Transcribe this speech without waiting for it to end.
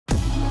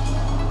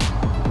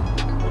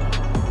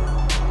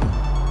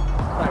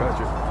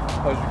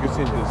How's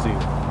your continue to see?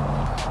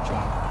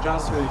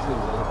 John's really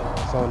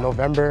cool. So in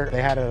November,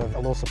 they had a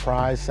little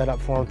surprise set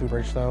up for him through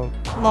Bridgestone.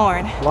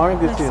 Lauren. Lauren,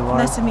 good to see you, Lauren.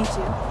 Nice to meet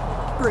you.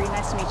 Bree,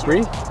 nice to meet you.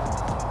 Bree?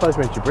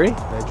 Pleasure to meet you, Bree.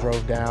 They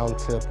drove down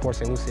to Port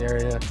St. Lucie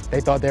area.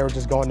 They thought they were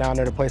just going down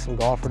there to play some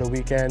golf for the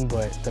weekend,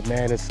 but the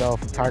man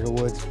himself, Tiger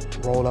Woods,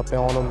 rolled up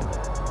on them.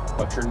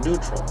 But you're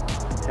neutral,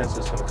 hence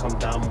it's going to come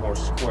down more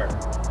square.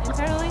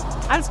 Internally,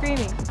 I'm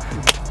screaming.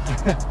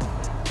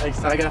 Thanks,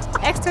 Tiger.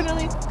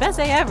 Externally, best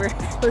day ever.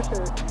 For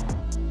sure.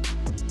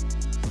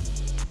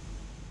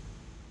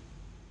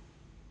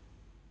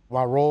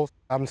 My role,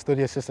 I'm still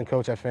the assistant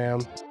coach at FAM.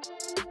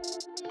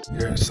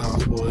 You're at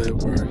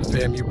Southwood where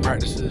FAMU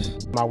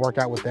practices. I work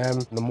out with them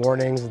in the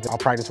mornings. I'll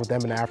practice with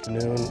them in the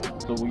afternoon.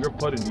 So when you're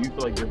putting, do you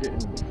feel like you're hitting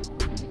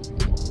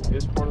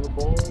this part of the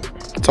ball?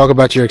 Talk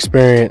about your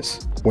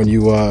experience when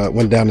you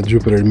went down to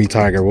Jupiter to meet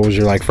Tiger. What was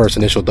your first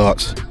initial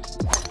thoughts?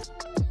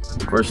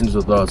 First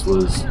initial thoughts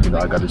was,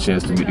 I got the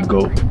chance to meet the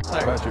GOAT.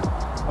 How about you?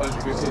 How did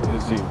you continue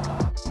to see?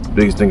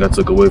 Biggest thing I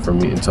took away from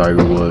meeting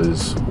Tiger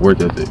was work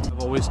ethic. I've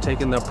always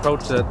taken the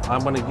approach that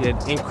I'm going to get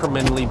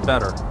incrementally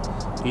better.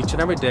 Each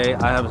and every day,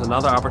 I have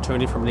another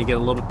opportunity for me to get a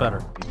little bit better.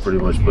 Pretty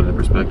much put in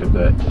perspective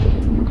that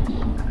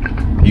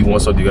you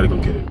want something, you gotta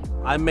go get it.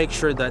 I make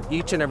sure that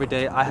each and every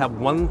day I have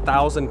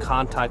 1,000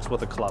 contacts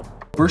with a club.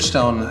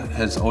 Bridgestone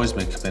has always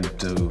been committed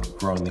to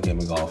growing the game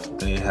of golf.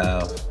 They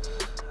have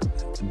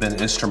been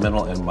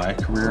instrumental in my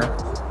career.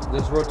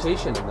 There's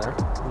rotation in there,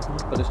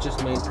 but it's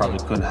just maintained. Probably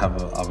couldn't have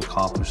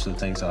accomplished the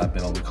things that I've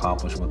been able to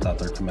accomplish without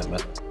their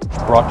commitment.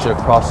 Brought you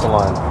across the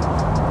line,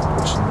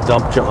 which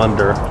dumped you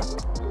under.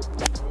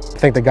 I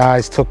think the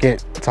guys took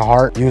it to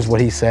heart, used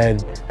what he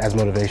said as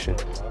motivation.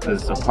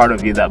 There's a part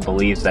of you that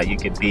believes that you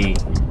could be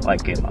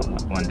like it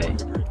one day.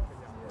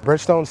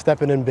 Bridgestone's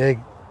stepping in big.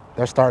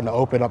 They're starting to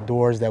open up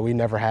doors that we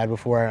never had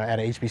before at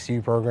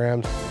HBCU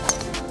programs.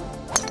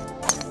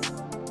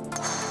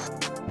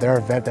 Their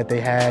event that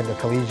they had, the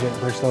Collegiate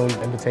Bridgestone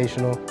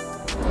Invitational.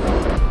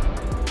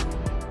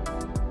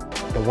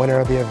 The winner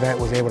of the event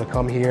was able to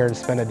come here and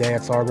spend a day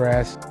at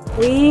Sawgrass.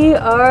 We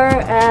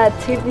are at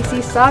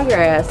TPC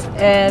Sawgrass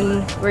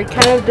and we're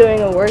kind of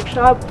doing a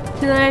workshop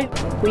today.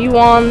 We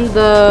won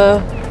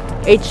the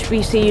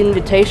HBCU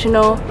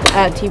Invitational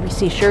at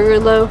TPC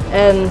Sugarloaf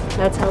and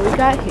that's how we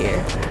got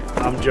here.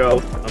 I'm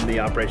Joe. I'm the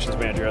operations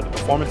manager at the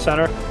Performance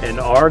Center, and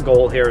our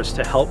goal here is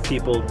to help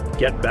people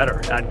get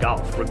better at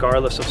golf,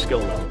 regardless of skill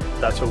level.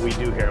 That's what we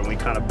do here, and we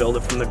kind of build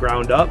it from the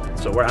ground up.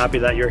 So we're happy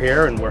that you're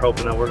here, and we're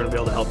hoping that we're going to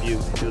be able to help you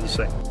do the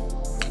same.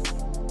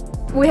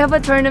 We have a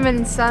tournament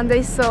on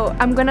Sunday, so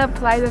I'm going to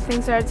apply the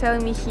things that are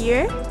telling me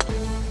here.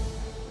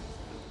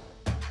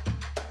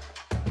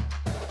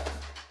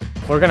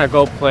 We're going to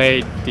go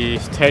play the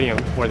stadium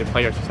where the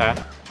players is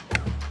at.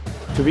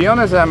 To be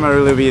honest, I'm a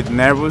little bit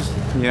nervous,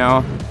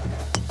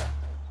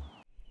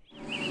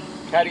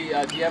 Caddy,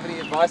 do you have any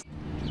advice?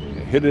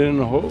 Hit it in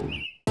the hole.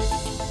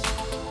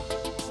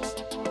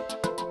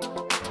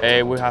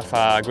 Hey, we have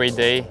a great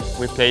day.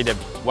 We played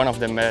one of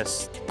the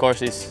best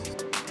courses.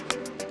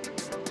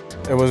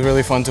 It was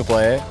really fun to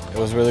play. It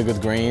was really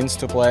good greens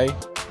to play.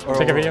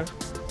 Take a video?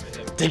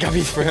 Take a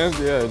video for him?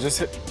 Yeah, just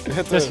hit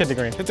the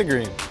green. Hit the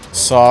green.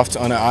 Soft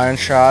on the iron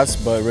shots,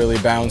 but really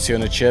bouncy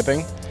on the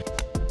chipping.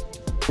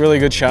 Really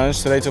good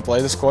challenge today to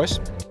play this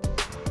course.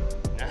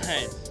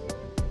 Nice.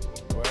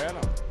 Bueno.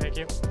 Thank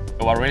you.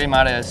 What really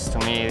matters to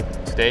me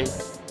today,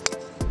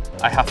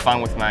 I have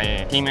fun with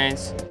my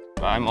teammates.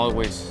 I'm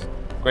always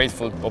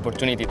grateful for the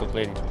opportunity to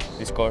play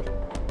this course.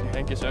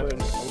 Thank you, sir.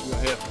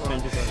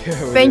 Thank you,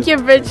 sir. Thank you,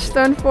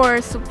 Bridgestone,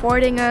 for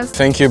supporting us.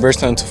 Thank you,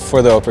 Bridgestone,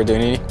 for the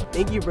opportunity.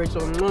 Thank you,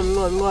 Bridgestone.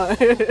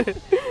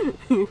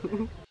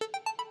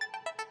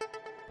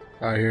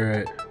 Out here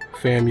at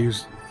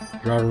FAMU's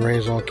driving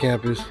range on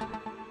campus.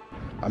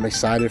 I'm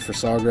excited for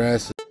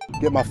Sawgrass.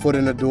 Get my foot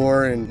in the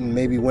door and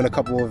maybe win a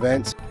couple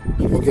events.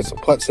 We'll get some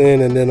putts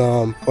in and then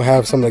we'll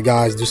have some of the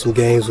guys do some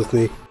games with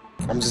me.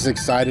 I'm just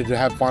excited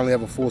to finally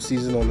have a full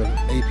season on the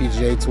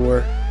APGA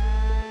tour.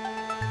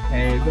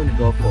 Hey, you're gonna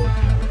go for it.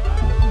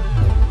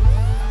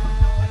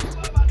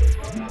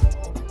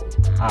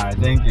 Alright,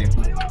 thank you.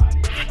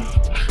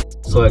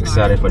 So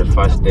excited for the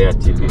first day at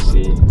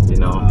TPC,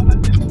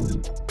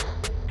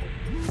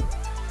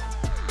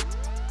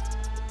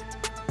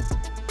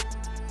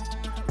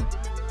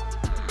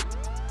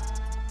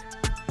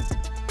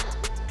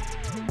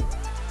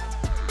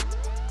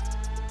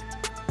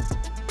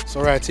 So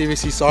we're at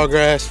TPC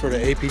Sawgrass for the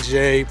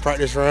APGA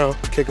practice round,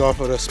 kickoff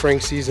of the spring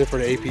season for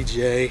the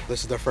APGA.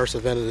 This is the first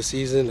event of the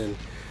season and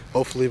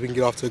hopefully we can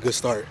get off to a good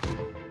start.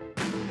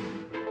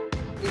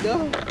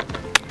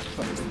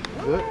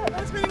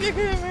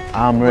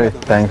 I'm really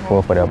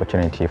thankful for the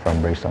opportunity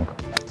from Bridgestone.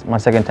 It's my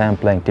second time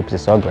playing TPC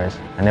Sawgrass.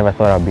 I never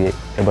thought I'd be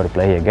able to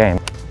play here again.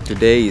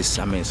 Today is,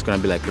 it's going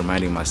to be like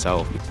reminding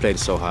myself, we played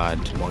so hard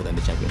more than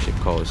the championship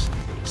course.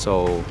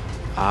 So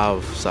I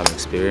have some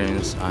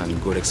experience and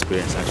good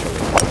experience actually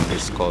on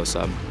this course.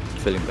 I'm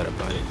feeling better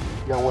about it.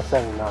 You're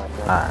 179,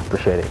 right? I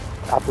appreciate it.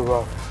 Out the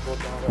rough.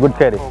 Good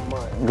caddy.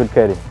 Good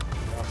caddy.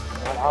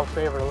 I'll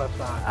favor the left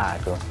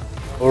side. Cool.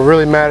 What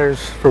really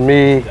matters for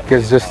me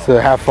is just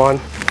to have fun. I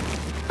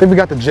think we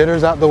got the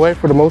jitters out the way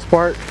for the most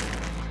part.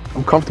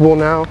 I'm comfortable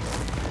now.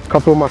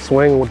 Comfortable with my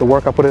swing, with the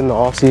work I put in the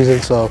off season.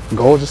 So the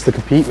goal is just to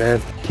compete,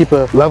 man. Keep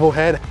a level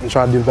head and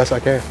try to do the best I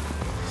can.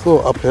 It's a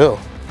little uphill.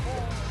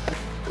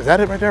 Is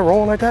that it right there,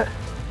 rolling like that?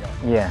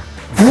 Yeah.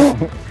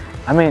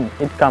 I mean,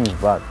 it comes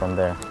back from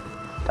there.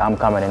 I'm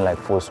coming in like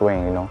full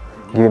swing, you know,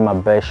 giving my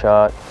best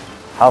shot,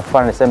 have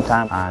fun at the same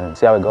time, and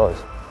see how it goes.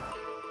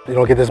 You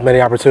don't get this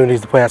many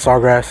opportunities to play at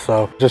Sawgrass,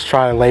 so just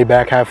try and lay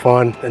back, have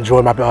fun,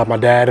 enjoy my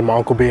dad and my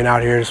uncle being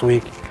out here this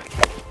week.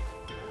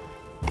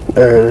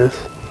 There it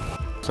is.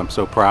 I'm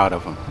so proud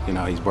of him. You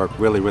know, he's worked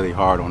really, really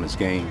hard on his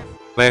game.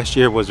 Last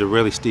year was a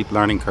really steep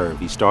learning curve.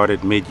 He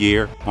started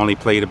mid-year, only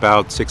played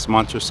about 6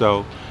 months or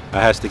so.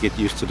 Has to get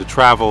used to the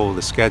travel,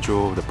 the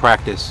schedule, the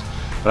practice.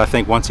 But I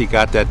think once he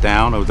got that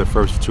down over the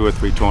first 2 or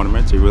 3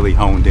 tournaments, he really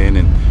honed in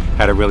and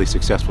had a really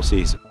successful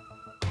season.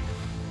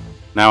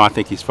 Now I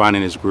think he's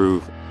finding his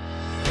groove.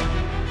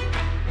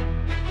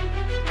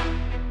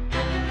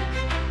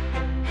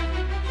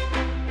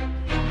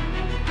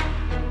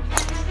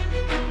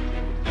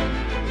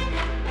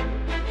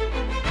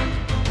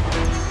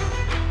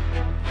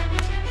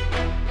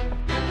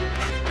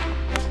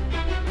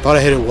 Thought I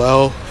hit it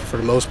well for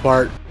the most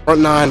part.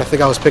 Front 9, I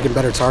think I was picking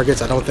better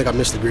targets. I don't think I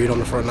missed the green on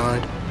the front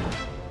 9.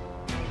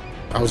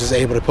 I was just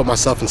able to put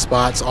myself in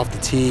spots off the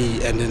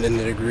tee and then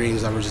into the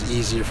greens that were just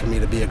easier for me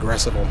to be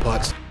aggressive on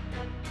putts.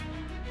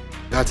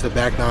 Got to the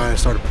back 9 and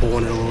started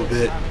pulling it a little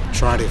bit,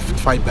 trying to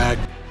fight back.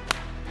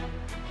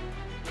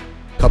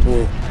 A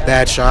couple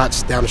bad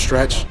shots down the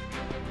stretch.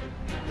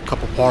 A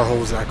couple par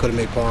holes that I couldn't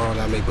make par on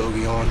that I made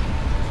bogey on.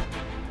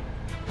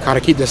 Kind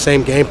of keep the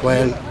same game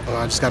plan.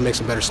 I just got to make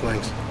some better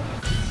swings.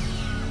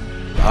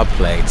 I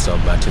played so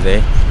bad today.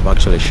 I've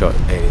actually shot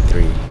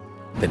 83.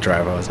 The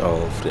driver was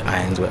off, the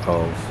irons were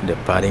off, the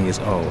putting is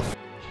off,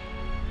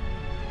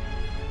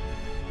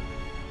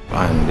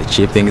 and the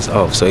chipping is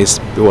off. So it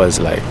was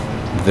like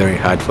very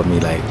hard for me.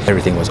 Like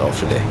everything was off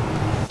today.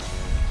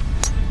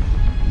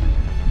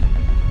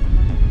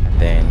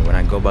 Then when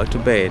I go back to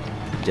bed,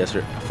 just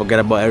forget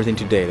about everything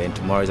today. Then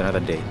tomorrow is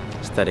another day.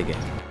 Start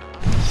again.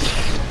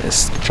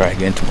 Let's try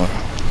again tomorrow.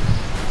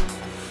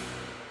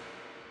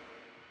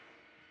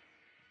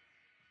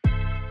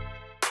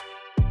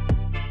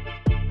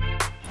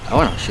 I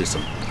want to shoot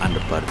some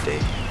underputt today,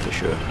 for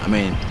sure. I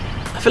mean,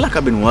 I feel like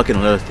I've been working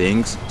on a lot of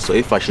things, so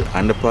if I shoot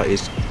underputt,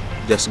 it's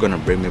just gonna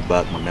bring me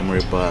back, my memory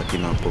back, you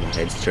know, put my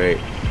head straight.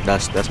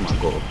 That's my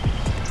goal.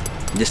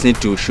 Just need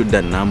to shoot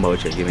that number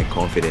which will give me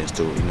confidence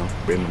to, you know,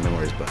 bring my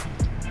memories back.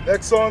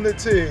 Next on the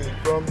tee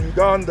from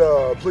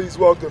Uganda, please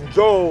welcome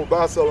Joel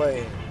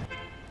Basalaine.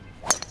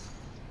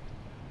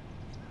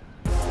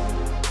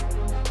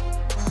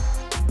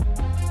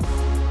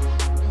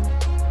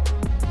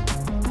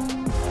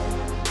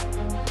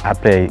 I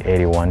played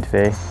 81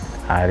 today.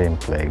 I didn't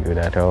play good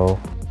at all.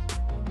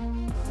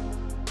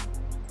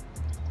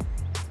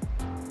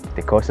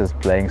 The course is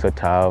playing so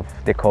tough.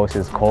 The course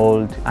is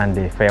cold and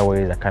the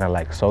fairways are kind of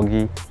like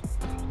soggy.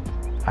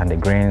 And the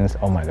greens,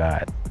 oh my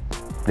God.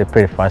 They're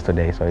pretty fast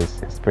today, so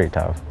it's pretty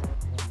tough.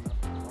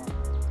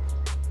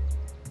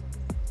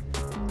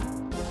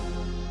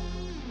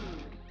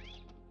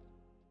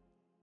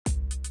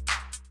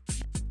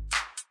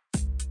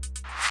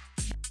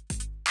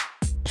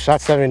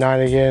 Shot 79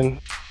 again.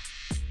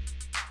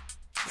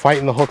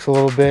 Fighting the hooks a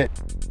little bit.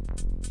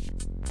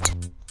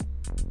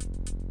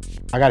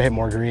 I gotta hit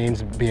more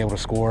greens, be able to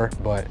score,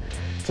 but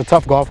it's a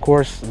tough golf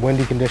course,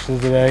 windy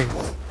conditions today.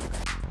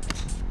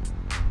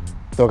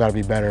 Still gotta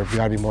be better, we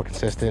gotta be more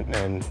consistent,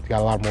 and got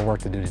a lot more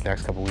work to do these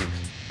next couple weeks.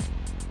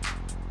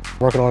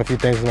 Working on a few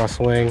things in my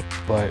swing,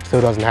 but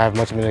still doesn't have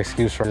much of an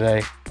excuse for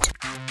today.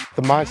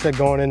 The mindset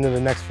going into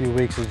the next few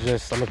weeks is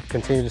just, I'm gonna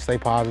continue to stay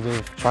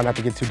positive, try not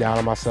to get too down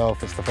on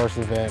myself. It's the first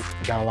event,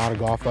 got a lot of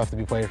golf left to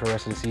be played for the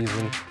rest of the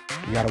season.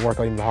 You gotta work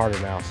even harder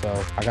now,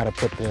 so I gotta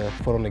put the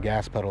foot on the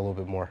gas pedal a little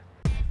bit more.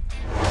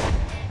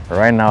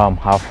 Right now I'm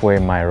halfway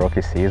in my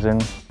rookie season.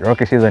 The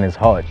rookie season is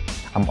hot.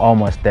 I'm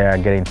almost there,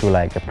 getting to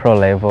like the pro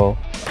level.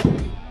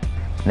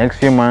 Next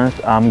few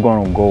months, I'm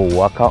gonna go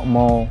work out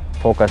more,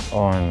 focus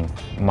on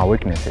my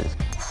weaknesses.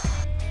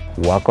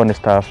 Work on the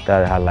stuff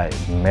that had like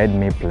made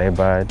me play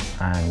bad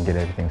and get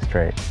everything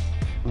straight.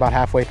 About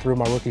halfway through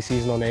my rookie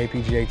season on the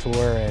APGA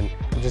Tour, and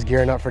I'm just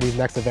gearing up for these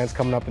next events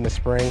coming up in the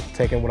spring,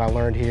 taking what I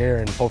learned here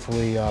and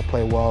hopefully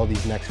play well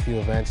these next few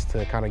events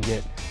to kind of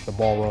get the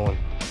ball rolling.